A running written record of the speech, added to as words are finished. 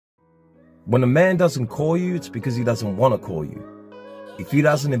When a man doesn't call you, it's because he doesn't want to call you. If he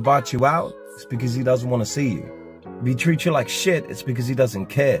doesn't invite you out, it's because he doesn't want to see you. If he treats you like shit, it's because he doesn't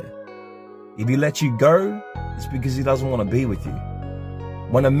care. If he lets you go, it's because he doesn't want to be with you.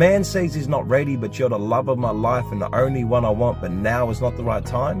 When a man says he's not ready, but you're the love of my life and the only one I want, but now is not the right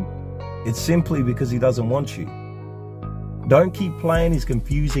time, it's simply because he doesn't want you. Don't keep playing his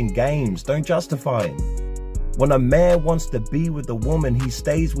confusing games. Don't justify him. When a man wants to be with a woman, he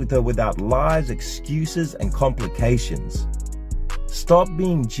stays with her without lies, excuses, and complications. Stop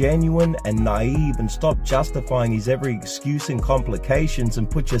being genuine and naive and stop justifying his every excuse and complications and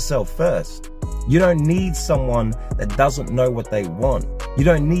put yourself first. You don't need someone that doesn't know what they want. You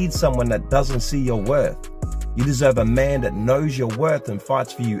don't need someone that doesn't see your worth. You deserve a man that knows your worth and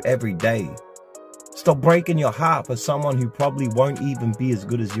fights for you every day. Stop breaking your heart for someone who probably won't even be as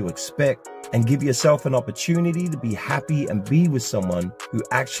good as you expect, and give yourself an opportunity to be happy and be with someone who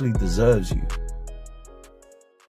actually deserves you.